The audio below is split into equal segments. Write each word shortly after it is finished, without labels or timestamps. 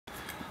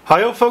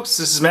Hi folks,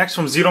 this is Max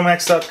from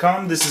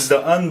ZeroMax.com. This is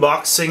the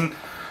unboxing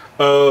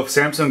of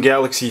Samsung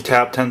Galaxy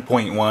Tab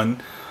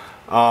 10.1.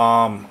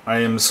 I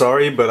am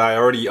sorry, but I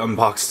already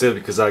unboxed it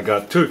because I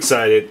got too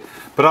excited.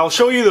 But I'll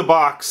show you the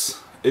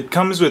box. It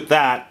comes with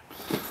that.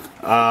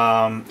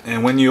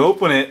 And when you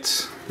open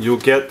it, you'll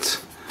get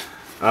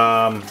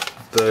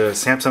the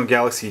Samsung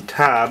Galaxy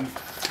Tab.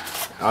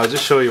 I'll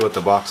just show you what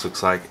the box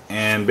looks like.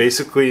 And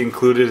basically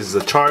included is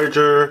the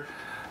charger,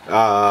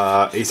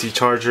 AC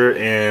charger,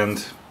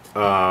 and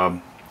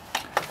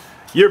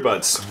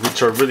earbuds,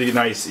 which are really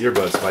nice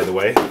earbuds, by the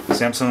way.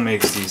 Samsung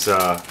makes these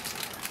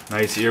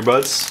nice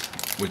earbuds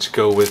which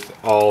go with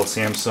all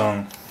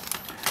Samsung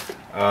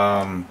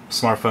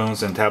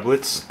smartphones and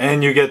tablets.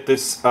 And you get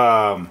this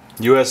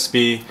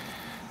USB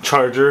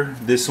charger.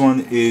 This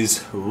one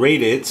is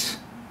rated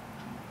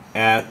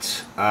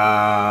at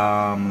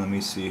let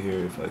me see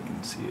here if I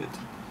can see it.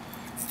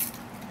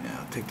 Yeah,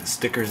 I'll take the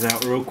stickers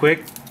out real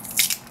quick.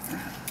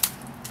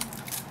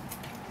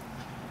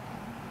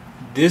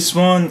 This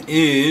one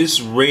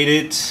is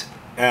rated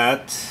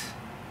at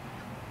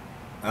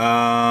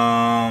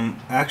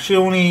actually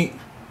only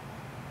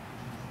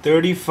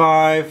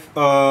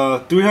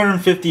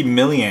 350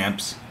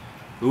 milliamps,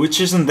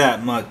 which isn't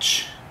that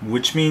much,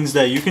 which means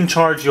that you can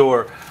charge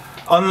your,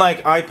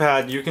 unlike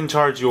iPad, you can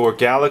charge your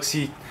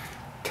Galaxy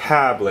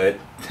tablet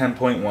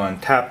 10.1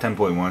 tab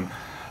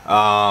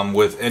 10.1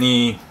 with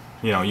any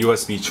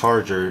USB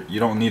charger. You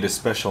don't need a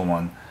special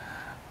one.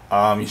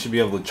 You should be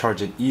able to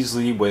charge it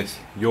easily with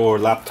your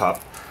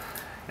laptop.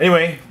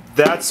 Anyway,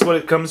 that's what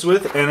it comes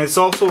with, and it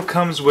also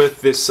comes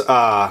with this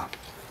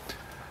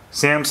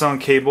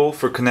Samsung cable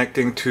for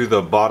connecting to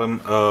the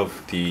bottom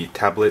of the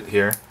tablet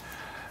here.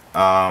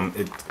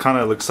 It kind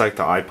of looks like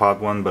the iPod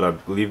one, but I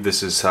believe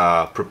this is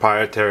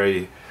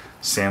proprietary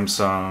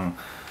Samsung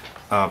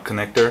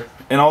connector.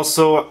 And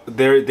also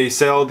they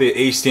sell the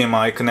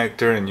HDMI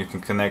connector, and you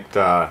can connect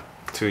to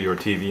your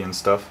TV and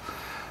stuff.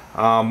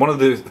 One of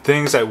the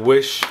things I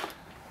wish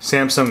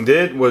Samsung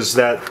did was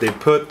that they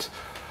put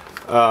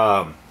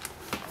the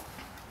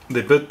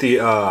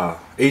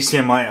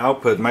HDMI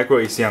output, micro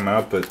HDMI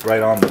output,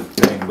 right on the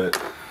thing. But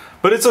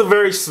it's a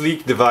very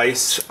sleek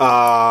device.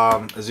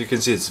 As you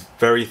can see, it's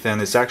very thin.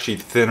 It's actually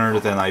thinner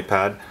than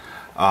iPad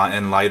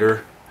and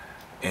lighter.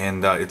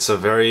 And it's a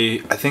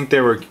very, I think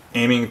they were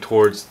aiming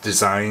towards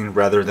design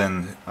rather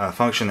than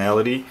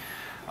functionality.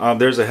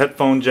 There's a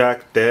headphone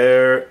jack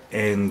there,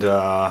 and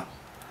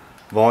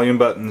volume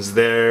buttons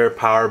there,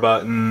 power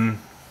button,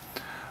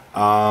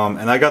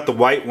 and I got the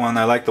white one.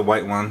 I like the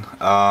white one.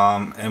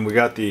 And we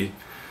got the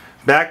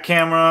back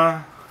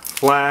camera,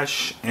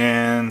 flash,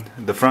 and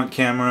the front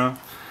camera.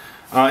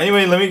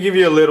 Anyway, let me give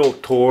you a little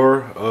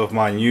tour of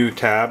my new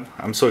tab.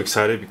 I'm so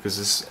excited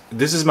because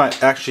this is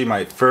actually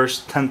my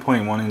first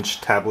 10.1 inch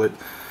tablet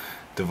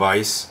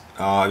device.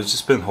 I've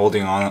just been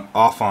holding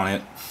off on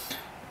it,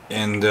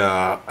 and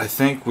I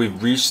think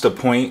we've reached a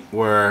point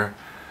where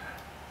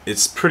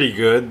it's pretty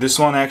good. This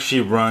one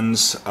actually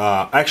runs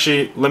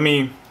actually let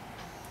me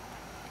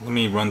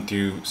run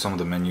through some of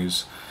the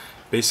menus.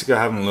 Basically,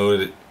 I haven't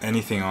loaded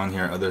anything on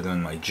here other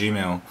than my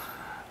Gmail.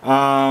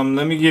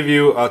 Let me give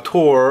you a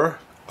tour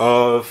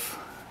of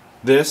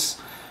this.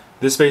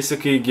 This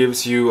basically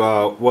gives you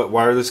what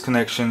wireless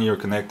connection you're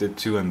connected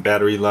to and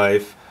battery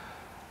life.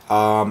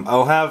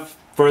 I'll have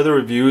further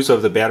reviews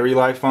of the battery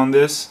life on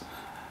this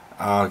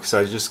because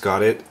I just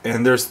got it.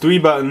 And there's 3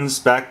 buttons: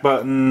 back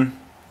button,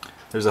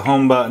 there's a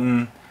home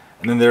button,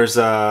 and then there's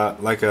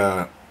like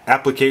a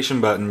application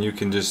button. You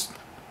can just,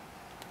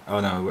 oh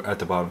no, at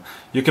the bottom,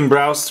 you can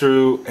browse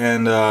through,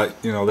 and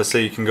let's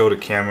say you can go to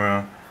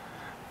camera.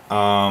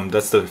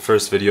 That's the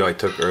first video I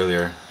took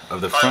earlier of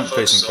the front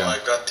facing camera.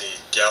 So I got the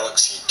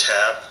Galaxy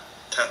Tab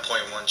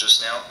 10.1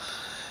 just now.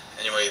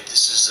 Anyway,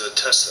 this is a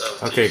test of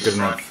the good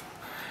front.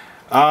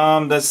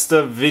 enough. That's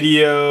the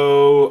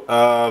video.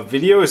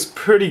 Video is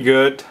pretty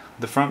good.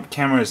 The front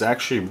camera is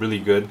actually really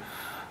good.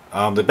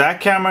 The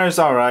back camera is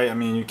alright. I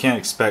mean, you can't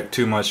expect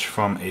too much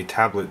from a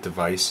tablet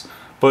device,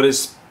 but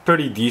it's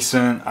pretty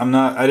decent.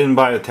 I didn't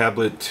buy a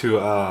tablet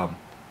to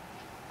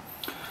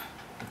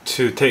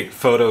take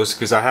photos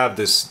because I have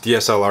this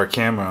DSLR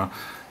camera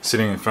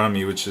sitting in front of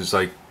me, which is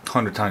like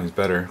 100 times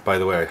better. By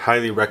the way, I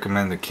highly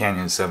recommend the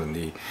Canon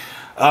 7D.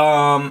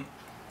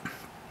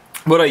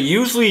 What I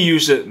usually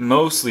use it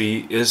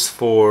mostly is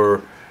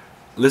for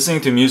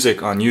listening to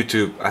music on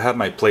YouTube. I have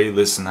my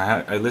playlists, and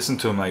I listen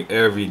to them like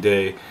every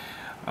day.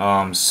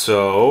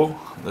 So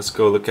let's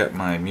go look at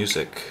my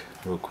music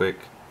real quick.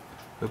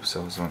 Oops, I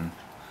was on.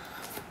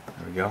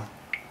 There we go.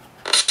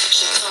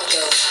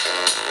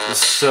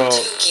 So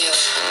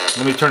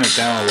let me turn it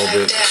down a little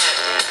bit.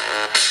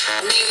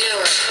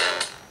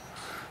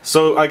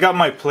 So I got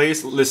my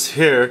playlist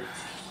here,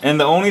 and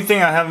the only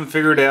thing I haven't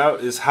figured out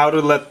is how to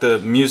let the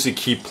music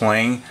keep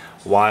playing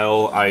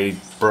while I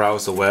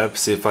browse the web.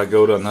 See, if I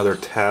go to another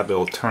tab,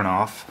 it'll turn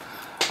off.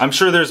 I'm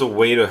sure there's a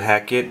way to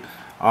hack it.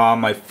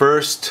 My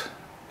first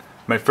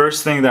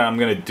thing that I'm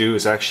gonna do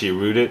is actually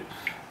root it.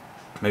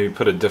 maybe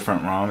put a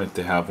different ROM if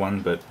they have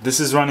one. But this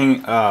is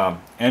running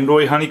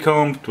Android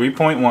Honeycomb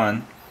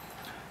 3.1.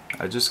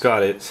 I just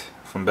got it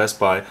from Best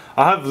Buy.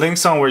 I'll have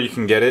links on where you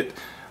can get it.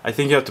 I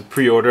think you have to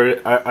pre-order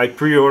it. I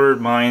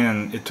pre-ordered mine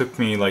and it took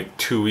me like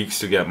 2 weeks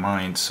to get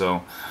mine,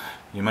 so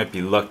you might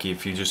be lucky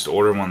if you just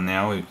order one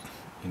now, you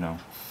know.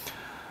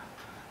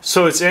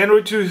 So it's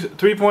Android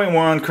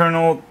 3.1,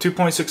 kernel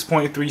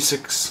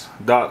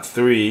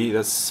 2.6.36.3.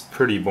 That's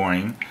pretty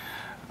boring.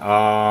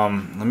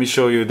 Let me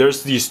show you.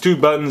 There's these two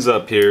buttons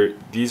up here.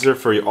 These are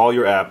for all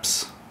your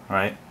apps,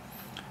 right?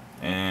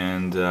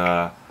 And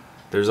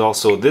there's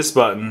also this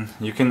button.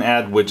 You can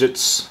add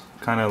widgets,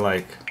 kind of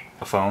like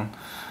a phone.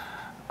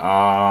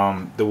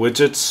 The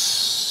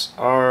widgets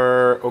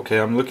are okay.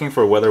 I'm looking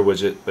for a weather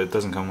widget, but it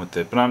doesn't come with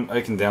it. But I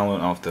can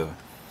download off the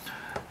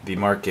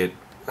market.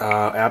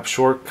 App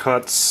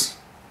shortcuts.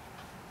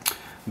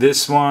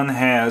 This one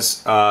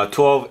has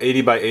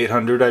 1280 by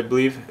 800, I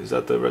believe. Is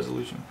that the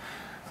resolution?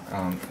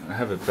 I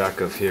have it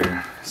back up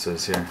here. It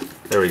says here.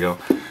 There we go.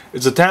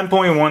 It's a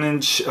 10.1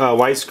 inch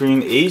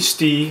widescreen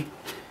HD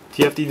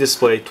TFT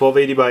display,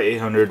 1280 by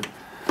 800.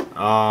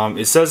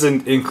 It says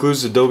it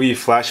includes Adobe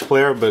Flash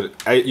Player, but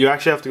you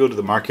actually have to go to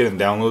the market and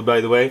download,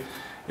 by the way.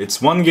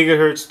 It's 1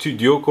 GHz, 2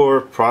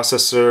 dual-core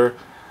processor,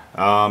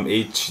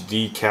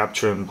 HD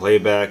capture and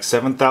playback,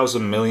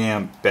 7,000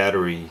 milliamp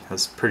battery.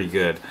 That's pretty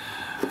good.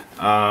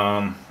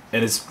 And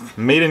it's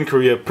made in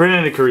Korea,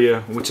 printed in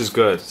Korea, which is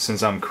good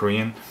since I'm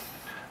Korean.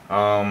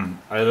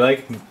 I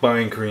like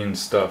buying Korean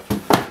stuff.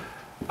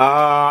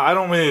 I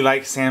don't really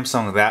like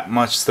Samsung that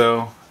much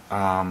though.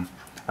 I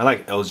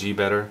like LG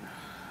better.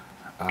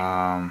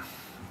 But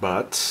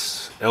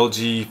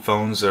LG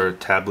phones or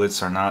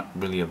tablets are not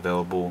really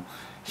available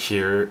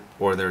here,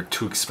 or they're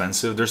too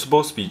expensive. They're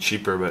supposed to be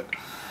cheaper, but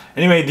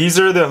anyway, these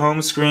are the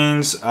home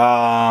screens.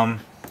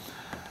 And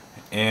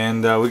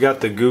we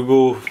got the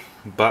Google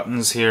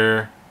buttons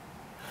here.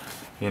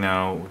 You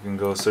know, we can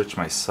go search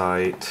my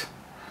site.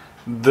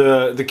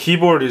 The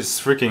keyboard is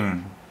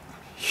freaking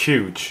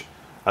huge.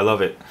 I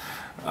love it.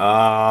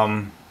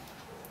 I'm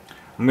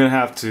gonna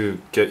have to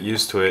get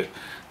used to it.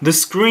 The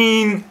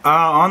screen,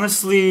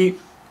 honestly,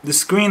 the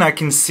screen I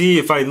can see,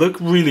 if I look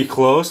really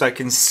close, I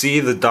can see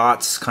the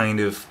dots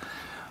kind of.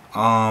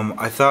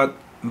 I thought,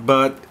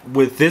 but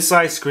with this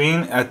size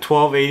screen at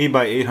 1280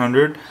 by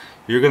 800,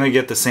 you're gonna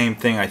get the same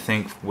thing, I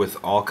think, with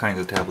all kinds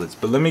of tablets.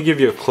 But let me give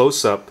you a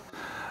close-up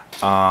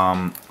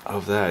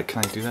of that.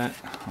 Can I do that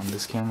on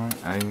this camera?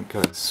 I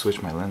gotta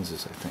switch my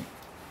lenses, I think.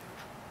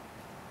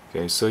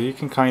 Okay, so you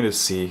can kind of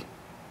see.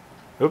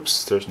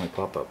 Oops, there's my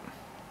pop-up.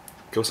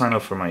 Go sign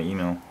up for my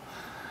email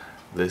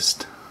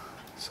list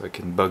so I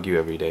can bug you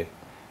every day.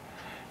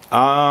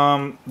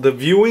 The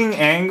viewing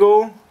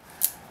angle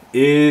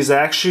is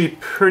actually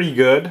pretty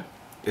good.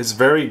 It's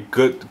very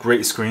good,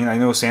 great screen. I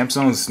know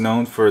Samsung is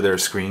known for their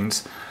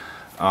screens.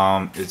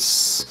 I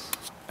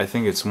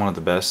think it's one of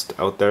the best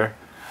out there.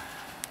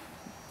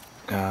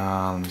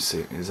 Let me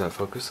see, is that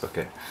focused?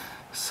 Okay,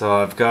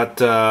 so I've got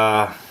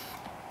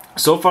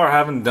so far I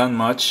haven't done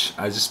much.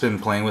 I've just been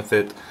playing with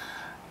it.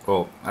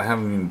 Well, I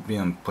haven't even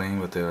been playing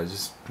with it. I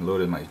just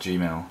loaded my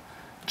Gmail.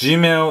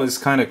 Gmail is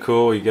kind of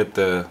cool. You get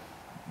the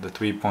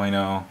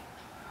 3.0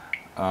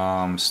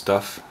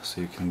 stuff, so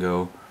you can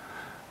go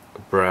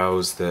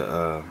browse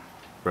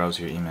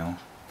your email,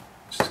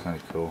 which is kind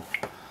of cool.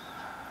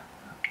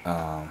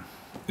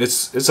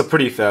 It's a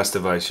pretty fast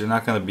device. You're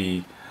not going to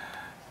be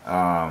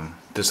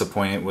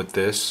disappointed with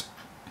this.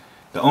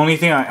 The only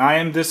thing I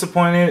am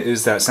disappointed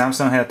is that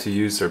Samsung had to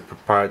use their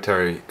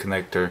proprietary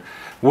connector,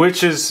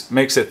 which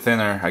makes it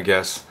thinner, I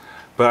guess.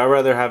 But I'd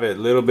rather have it a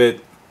little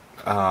bit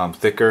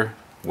thicker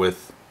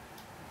with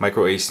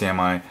micro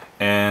HDMI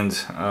and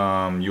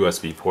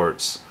USB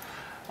ports.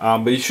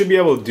 But you should be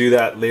able to do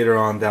that later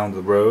on down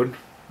the road.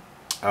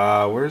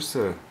 Where's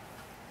the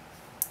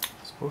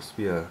supposed to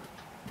be a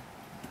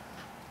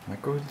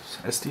micro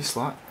SD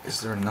slot?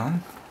 Is there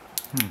none?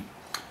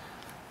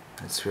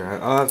 That's right.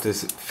 I'll have to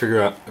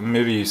figure out.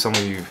 Maybe some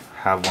of you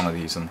have one of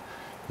these and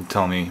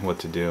tell me what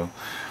to do.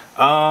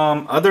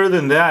 Other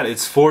than that,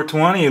 it's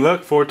 420.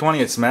 Look, 420.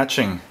 It's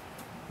matching.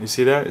 You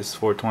see that? It's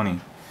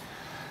 420.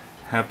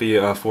 Happy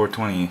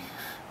 420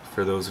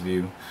 for those of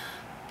you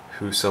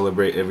who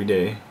celebrate every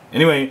day.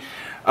 Anyway,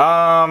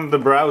 the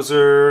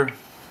browser,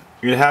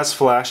 it has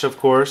flash, of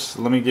course.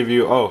 Let me give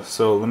you.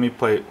 So let me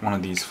play one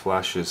of these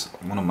flashes.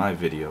 One of my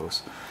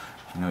videos.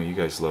 I know you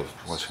guys love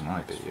watching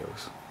my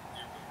videos.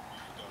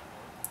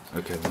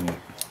 Okay, let me.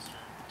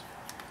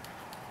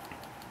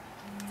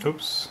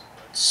 Oops.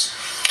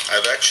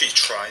 I've actually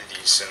tried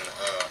these in.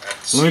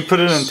 Let me put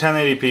it in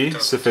 1080p,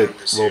 see if it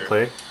will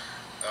play.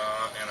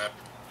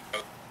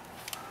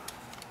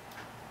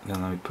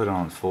 Then let me put it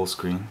on full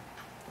screen.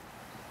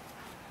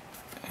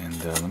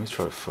 And let me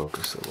try to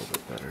focus a little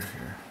bit better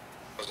here.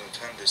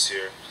 2010 this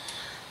year.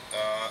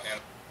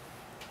 And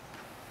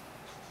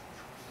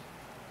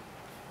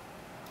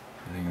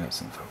I think that's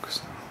in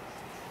focus now.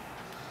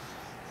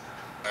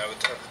 I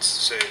would have to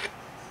say that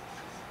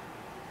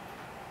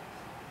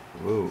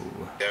whoa.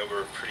 they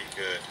were pretty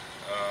good.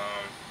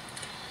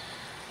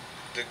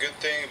 The good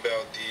thing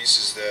about these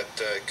is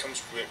that it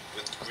comes with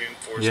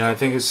reinforced. Yeah, I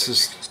think it's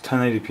just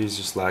 1080p is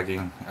just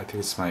lagging. I think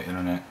it's my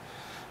internet.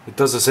 It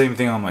does the same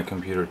thing on my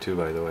computer too,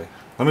 by the way.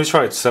 Let me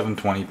try it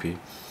 720p.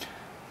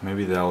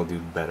 Maybe that'll do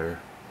better.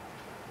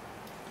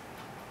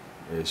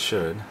 It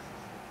should.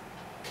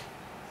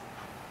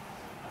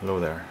 Hello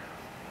there.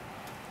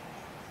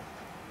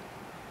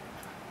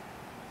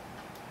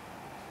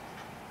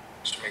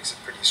 Which makes it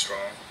pretty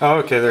strong. Oh,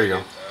 okay, there you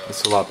go.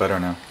 It's a lot better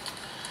now.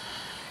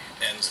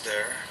 Ends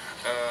there.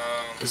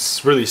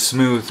 It's really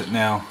smooth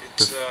now.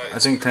 I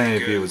think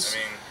 1080p was. I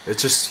mean,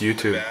 it's just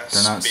YouTube.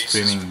 They're not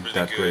streaming really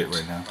that good. great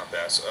right now. Not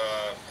bass.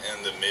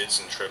 And the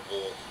mids and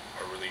treble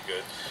are really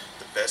good.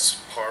 The best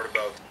part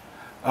about.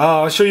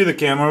 I'll show you the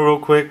camera real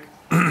quick.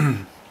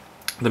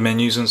 The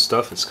menus and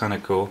stuff. It's kind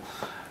of cool.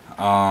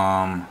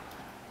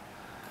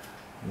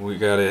 We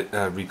got it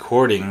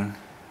recording.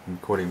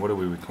 Recording. What are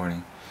we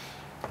recording?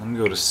 Let me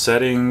go to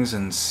settings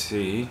and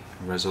see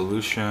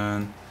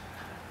resolution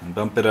and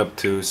bump it up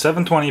to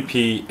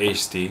 720p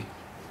HD.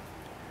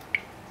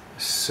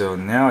 So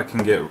now I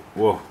can get,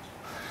 whoa.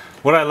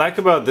 What I like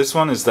about this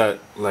one is that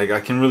like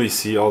I can really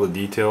see all the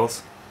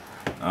details.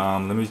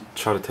 Let me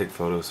try to take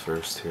photos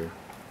first here.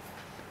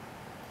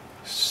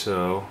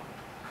 So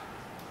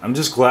I'm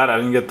just glad I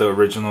didn't get the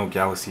original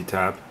Galaxy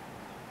Tab,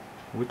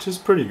 which is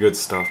pretty good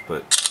stuff,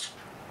 but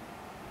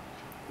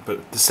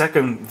the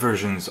second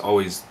version is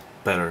always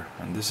better,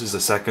 and this is the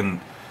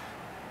second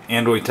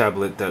Android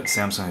tablet that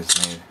Samsung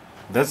has made.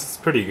 That's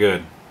pretty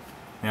good.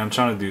 Yeah, I'm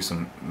trying to do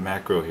some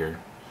macro here,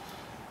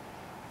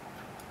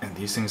 and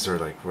these things are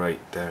like right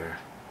there.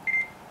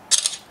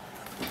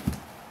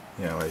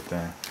 Yeah, right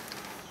there.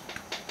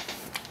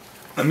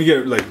 Let me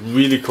get like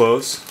really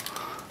close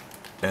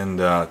and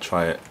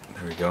try it.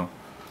 There we go.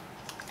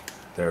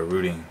 They're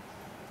rooting.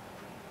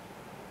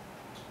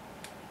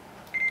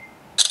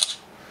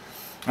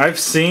 I've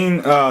seen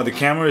the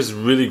camera is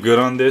really good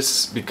on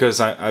this because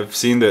I've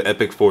seen the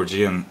Epic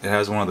 4G and it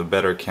has one of the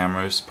better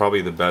cameras,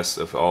 probably the best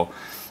of all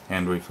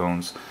Android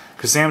phones.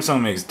 Because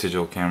Samsung makes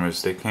digital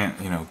cameras, they can't,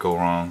 you know, go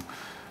wrong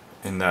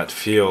in that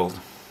field.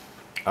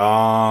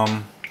 What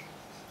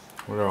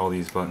are all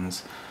these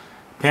buttons?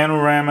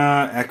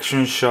 Panorama,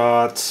 action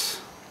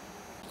shots.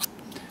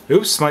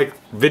 Oops, my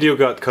video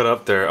got cut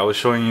up there. I was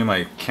showing you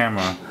my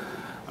camera.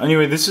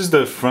 Anyway, this is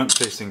the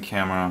front-facing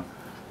camera.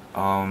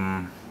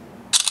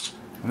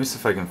 Let me see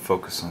if I can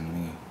focus on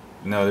me.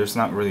 No, there's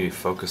not really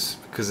focus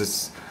because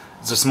it's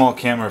a small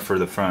camera for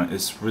the front.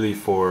 It's really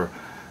for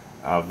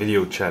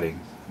video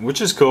chatting,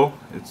 which is cool.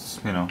 It's,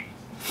 you know,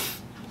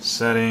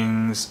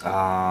 settings,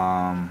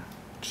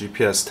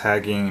 GPS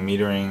tagging,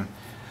 metering.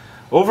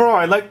 Overall,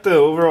 I like the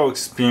overall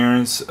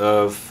experience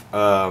of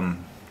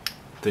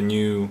the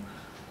new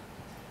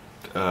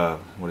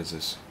what is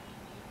this?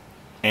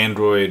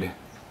 Android.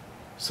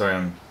 Sorry,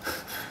 I'm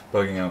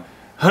bugging out.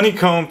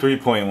 Honeycomb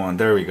 3.1.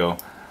 There we go.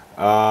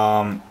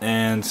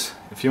 And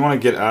if you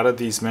want to get out of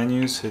these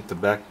menus, hit the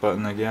back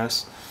button, I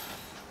guess.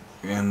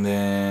 And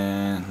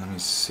then let me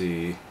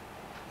see.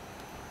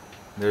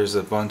 There's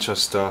a bunch of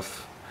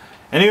stuff.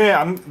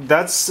 Anyway,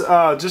 that's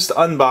just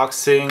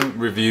unboxing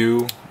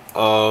review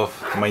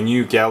of my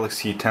new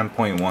Galaxy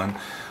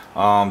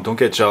 10.1. Don't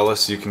get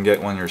jealous. You can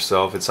get one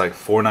yourself. It's like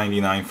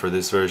 $4.99 for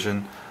this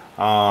version.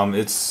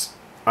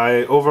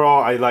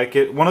 Overall I like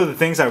it. One of the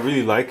things I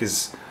really like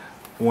is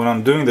when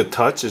I'm doing the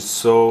touch, it's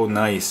so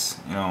nice.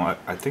 You know,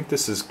 I think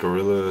this is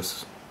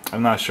Gorilla's.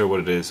 I'm not sure what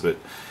it is, but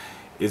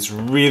it's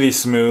really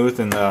smooth,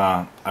 and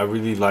I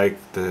really like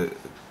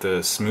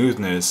the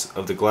smoothness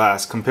of the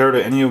glass compared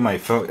to any of my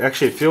phone.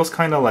 Actually, it feels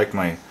kind of like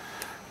my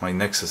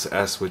Nexus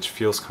S, which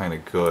feels kind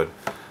of good.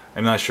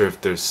 I'm not sure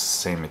if there's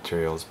same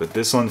materials, but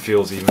this one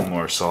feels even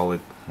more solid,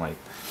 like,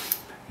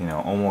 you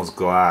know, almost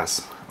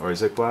glass. Or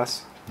is it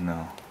glass?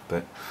 No,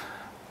 but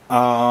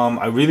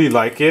I really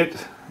like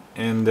it.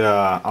 And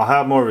I'll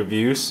have more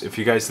reviews. If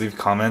you guys leave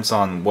comments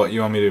on what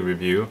you want me to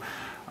review,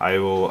 I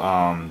will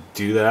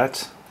do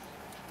that.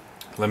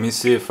 Let me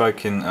see if I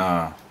can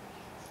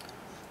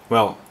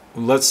well,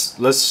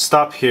 let's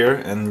stop here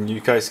and you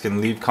guys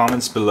can leave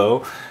comments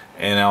below,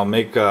 and I'll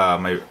make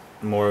my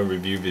more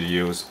review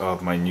videos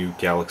of my new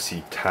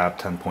Galaxy Tab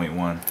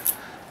 10.1.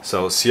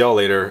 So see y'all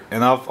later.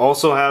 And I'll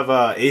also have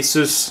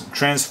Asus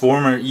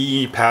Transformer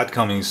EE pad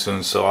coming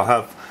soon, so I'll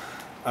have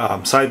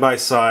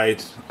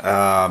side-by-side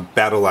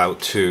battle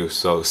out too,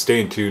 so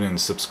stay tuned and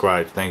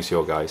subscribe. Thanks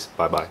y'all guys.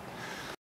 Bye bye.